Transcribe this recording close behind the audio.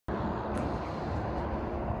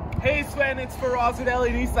Hey Sven, it's Faraz with LA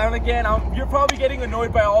Nissan again. You're probably getting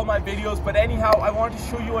annoyed by all my videos, but anyhow, I wanted to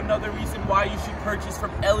show you another reason why you should purchase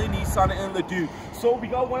from LA Nissan in Ladue. So we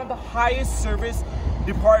got one of the highest service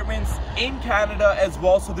departments in Canada as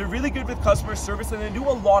well, so they're really good with customer service and they do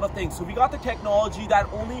a lot of things. So we got the technology that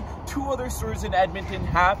only 2 other stores in Edmonton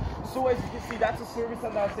have. So as you can see, that's a service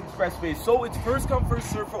and that's expressway. So it's first come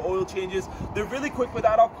first serve for oil changes. They're really quick with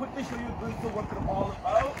that. I'll quickly show you a glimpse of what they're all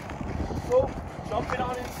about. So jumping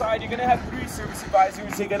on inside, you're gonna have 3 service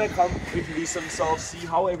advisors. They're gonna come introduce themselves, see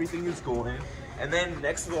how everything is going, and then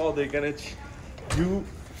next of all, they're gonna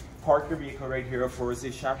park your vehicle right here. Of course,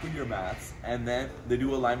 they shampoo your mats, and then they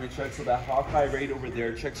do alignment check. So that Hawkeye right over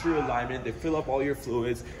there checks your alignment. They fill up all your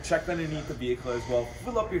fluids, check underneath the vehicle as well,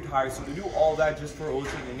 fill up your tires. So they do all that just for oil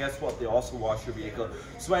change. And guess what? They also wash your vehicle.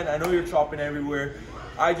 Sven, I know you're shopping everywhere.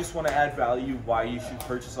 I just want to add value why you should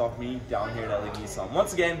purchase off me down here at LA Nissan.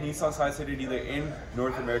 Once again, Nissan's highest rated dealer in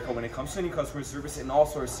North America when it comes to any customer service, and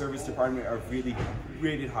also our service department are really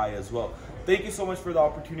rated high as well. Thank you so much for the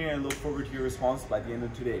opportunity. I look forward to your response by the end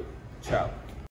of today. Ciao.